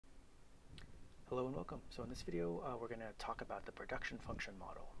Hello and welcome. So in this video, we're going to talk about the production function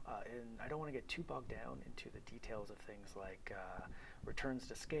model. And I don't want to get too bogged down into the details of things like returns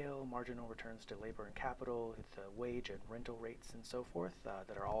to scale, marginal returns to labor and capital, the wage and rental rates, and so forth,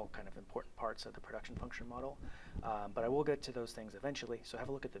 that are all kind of important parts of the production function model. But I will get to those things eventually, so have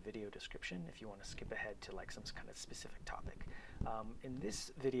a look at the video description if you want to skip ahead to like some kind of specific topic. In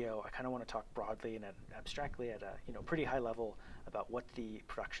this video, I kind of want to talk broadly and abstractly at a pretty high level about what the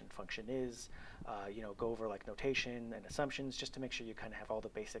production function is, go over like notation and assumptions just to make sure you kind of have all the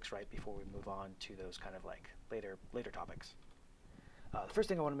basics right before we move on to those kind of like later topics. The first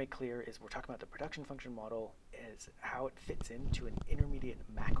thing I want to make clear is we're talking about the production function model is how it fits into an intermediate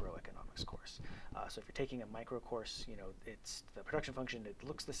macroeconomics course. So if you're taking a micro course, it's the production function, it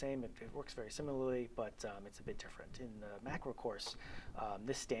looks the same, it works very similarly, but it's a bit different. In the macro course,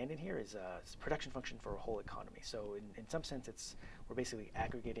 this stand-in here is a production function for a whole economy. So in some sense, we're basically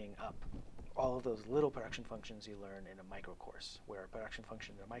aggregating up all of those little production functions you learn in a micro course, where a production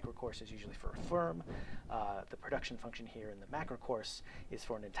function in a micro course is usually for a firm. The production function here in the macro course is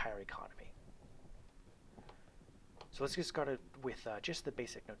for an entire economy. So let's get started with just the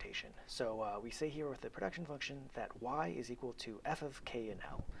basic notation. So we say here with the production function that y is equal to f of k and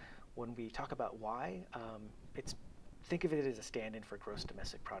l. When we talk about y, think of it as a stand-in for gross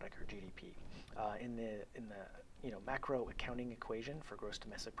domestic product or GDP. In the macro accounting equation for gross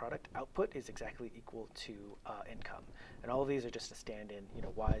domestic product, output is exactly equal to income. And all of these are just a stand-in,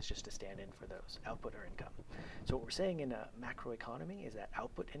 y is just a stand-in for those, output or income. So what we're saying in a macroeconomy is that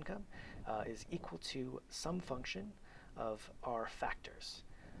output income is equal to some function of our factors.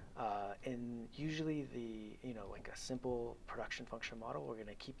 And usually like a simple production function model, we're going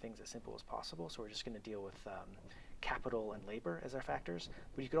to keep things as simple as possible. So we're just going to deal with capital and labor as our factors.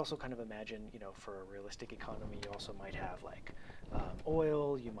 But you could also kind of imagine, for a realistic economy, you also might have like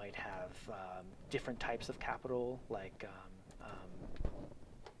oil, you might have different types of capital, like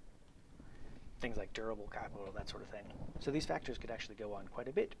things like durable capital, that sort of thing. So these factors could actually go on quite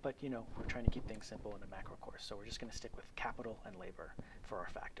a bit, but we're trying to keep things simple in a macro course. So we're just going to stick with capital and labor for our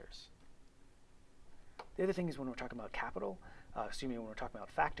factors. The other thing is when we're talking about capital, when we're talking about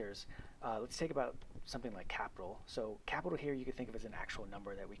factors, let's take about something like capital. So capital here you could think of as an actual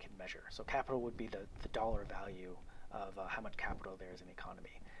number that we can measure. So capital would be the dollar value of how much capital there is in the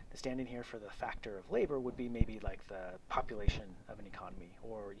economy. The stand-in here for the factor of labor would be maybe like the population of an economy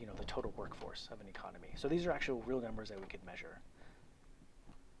or the total workforce of an economy. So these are actual real numbers that we could measure.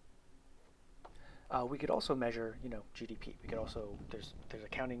 We could also measure, GDP. We could also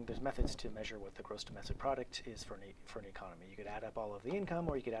there's methods to measure what the gross domestic product is for an economy. You could add up all of the income,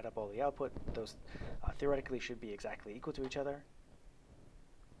 or you could add up all the output. Those theoretically should be exactly equal to each other.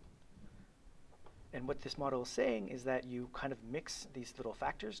 And what this model is saying is that you kind of mix these little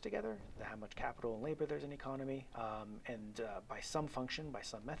factors together, how much capital and labor there's in the economy, and by some function, by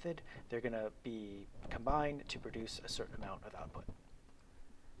some method, they're going to be combined to produce a certain amount of output.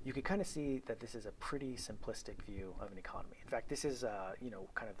 You could kind of see that this is a pretty simplistic view of an economy. In fact, this is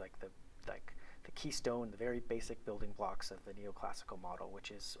kind of like the keystone, the very basic building blocks of the neoclassical model,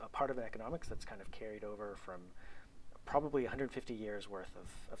 which is a part of economics that's kind of carried over from probably 150 years worth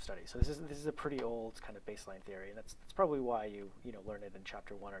of study. So this is a pretty old kind of baseline theory, and that's probably why you learn it in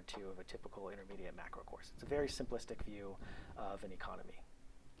chapter 1 or 2 of a typical intermediate macro course. It's a very simplistic view of an economy.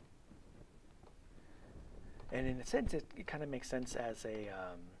 And in a sense, it kind of makes sense as a,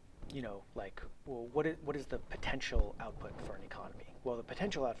 what is the potential output for an economy? Well, the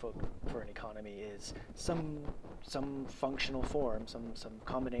potential output for an economy is some functional form, some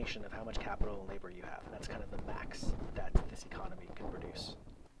combination of how much capital and labor you have. And that's kind of the max that this economy can produce.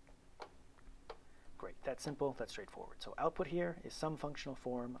 Great, that's simple, that's straightforward. So output here is some functional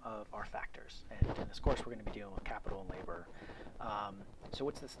form of our factors. And in this course, we're going to be dealing with capital and labor. So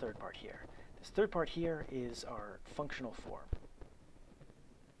what's this third part here? This third part here is our functional form.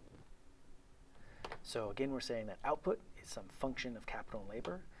 So again, we're saying that output is some function of capital and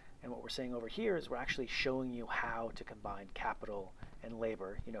labor. And what we're saying over here is we're actually showing you how to combine capital and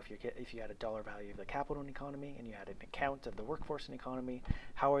labor. If you had a dollar value of the capital in the economy and you had an account of the workforce in the economy,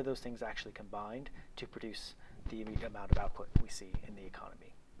 how are those things actually combined to produce the amount of output we see in the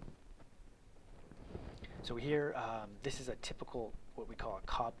economy? So here, this is a typical, what we call a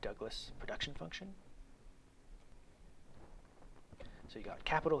cobb-douglas production function. So you got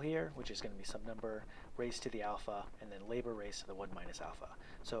capital here, which is going to be some number raised to the alpha, and then labor raised to the 1 minus alpha.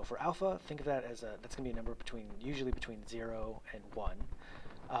 So for alpha, think of that as that's going to be a number usually between 0 and 1.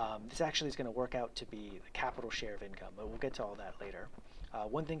 This actually is going to work out to be the capital share of income, but we'll get to all that later.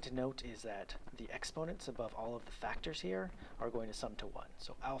 One thing to note is that the exponents above all of the factors here are going to sum to 1.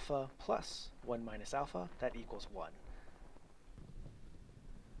 So alpha plus 1 minus alpha, that equals 1.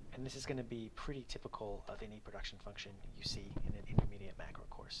 And this is going to be pretty typical of any production function you see in an intermediate macro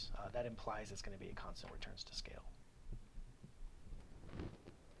course. That implies it's going to be a constant returns to scale.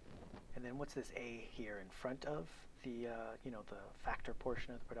 And then what's this a here in front of the the factor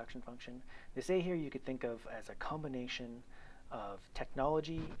portion of the production function? This a here you could think of as a combination of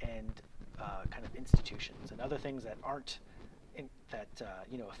technology and kind of institutions and other things that aren't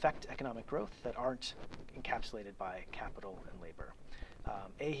affect economic growth that aren't encapsulated by capital and labor.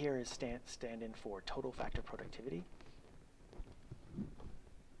 A here is stand-in for total factor productivity.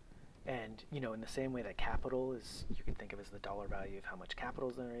 And in the same way that capital is, you can think of as the dollar value of how much capital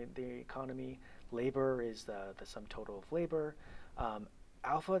is in the economy. Labor is the sum total of labor.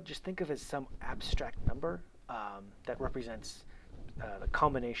 Alpha, just think of as some abstract number that represents the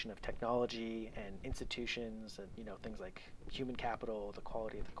combination of technology and institutions and things like human capital, the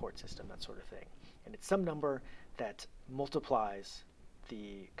quality of the court system, that sort of thing. And it's some number that multiplies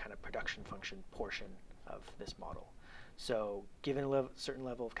the kind of production function portion of this model. So given a certain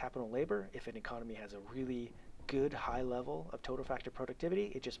level of capital and labor, if an economy has a really good high level of total factor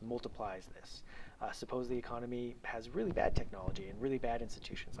productivity, it just multiplies this. Suppose the economy has really bad technology and really bad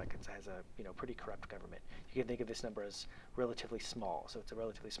institutions, like it has a pretty corrupt government. You can think of this number as relatively small. So it's a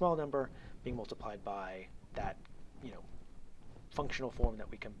relatively small number being multiplied by that functional form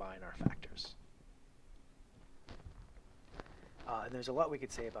that we combine our factors. And there's a lot we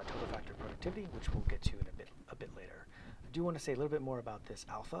could say about total factor productivity, which we'll get to in a bit later. I do want to say a little bit more about this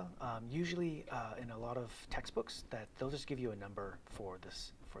alpha. Usually in a lot of textbooks, that they'll just give you a number for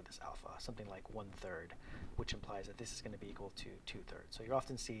this alpha, something like 1/3, which implies that this is going to be equal to 2/3. So you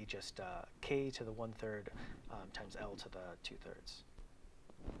often see just k to the 1/3 times L to the 2/3.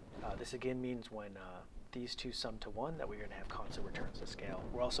 This again means when these two sum to 1 that we're going to have constant returns to scale.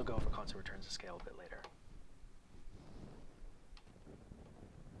 We'll also go for constant returns to scale a bit later.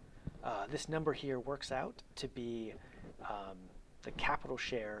 This number here works out to be the capital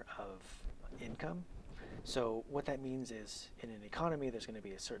share of income. So what that means is in an economy there's going to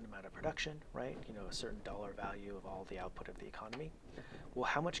be a certain amount of production, right? A certain dollar value of all the output of the economy. Well,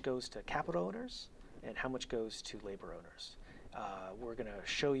 how much goes to capital owners and how much goes to labor owners? We're going to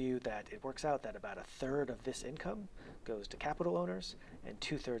show you that it works out that about 1/3 of this income goes to capital owners and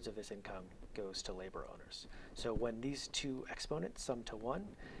 2/3 of this income goes to labor owners. So when these two exponents sum to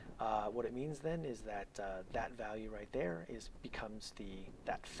 1, what it means then is that that value right there becomes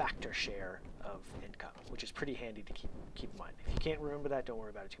that factor share of income, which is pretty handy to keep in mind. If you can't remember that, don't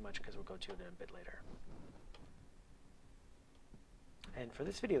worry about it too much because we'll go to it in a bit later. And for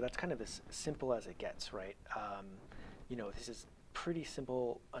this video, that's kind of as simple as it gets, right? This is pretty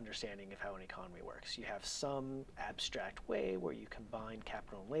simple understanding of how an economy works. You have some abstract way where you combine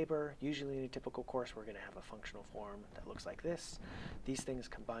capital and labor. Usually in a typical course, we're going to have a functional form that looks like this. These things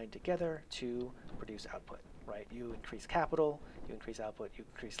combine together to produce output, right? You increase capital, you increase output, you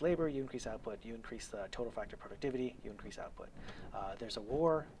increase labor, you increase output, you increase the total factor productivity, you increase output. There's a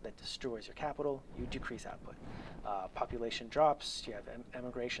war that destroys your capital, you decrease output. Population drops, you have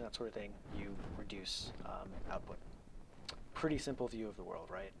emigration, that sort of thing, you reduce output. Pretty simple view of the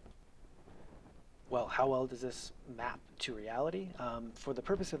world, right? Well, how well does this map to reality? For the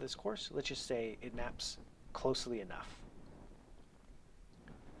purpose of this course, let's just say it maps closely enough.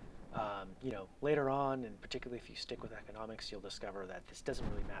 Later on, and particularly if you stick with economics, you'll discover that this doesn't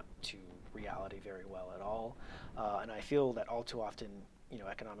really map to reality very well at all. And I feel that all too often,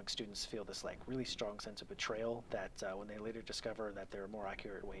 economics students feel this really strong sense of betrayal that when they later discover that there are more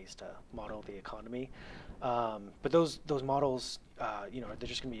accurate ways to model the economy. But those models, they're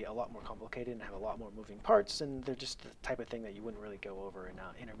just going to be a lot more complicated and have a lot more moving parts, and they're just the type of thing that you wouldn't really go over in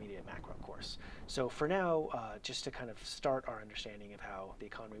an intermediate macro course. So for now, just to kind of start our understanding of how the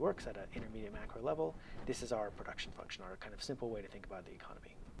economy works at an intermediate macro level, this is our production function, our kind of simple way to think about the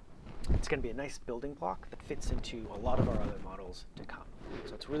economy. It's going to be a nice building block that fits into a lot of our other models to come.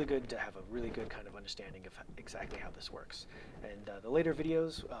 So it's really good to have a really good kind of understanding of exactly how this works. And the later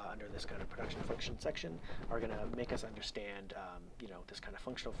videos under this kind of production function section are going to make us understand this kind of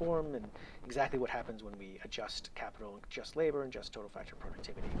functional form and exactly what happens when we adjust capital, adjust labor, and adjust total factor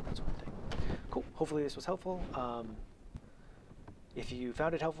productivity, that sort of thing. Cool. Hopefully this was helpful. If you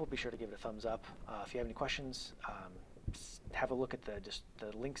found it helpful, be sure to give it a thumbs up. If you have any questions, have a look at the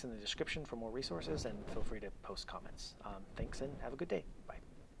links in the description for more resources, and feel free to post comments. Thanks, and have a good day. Bye.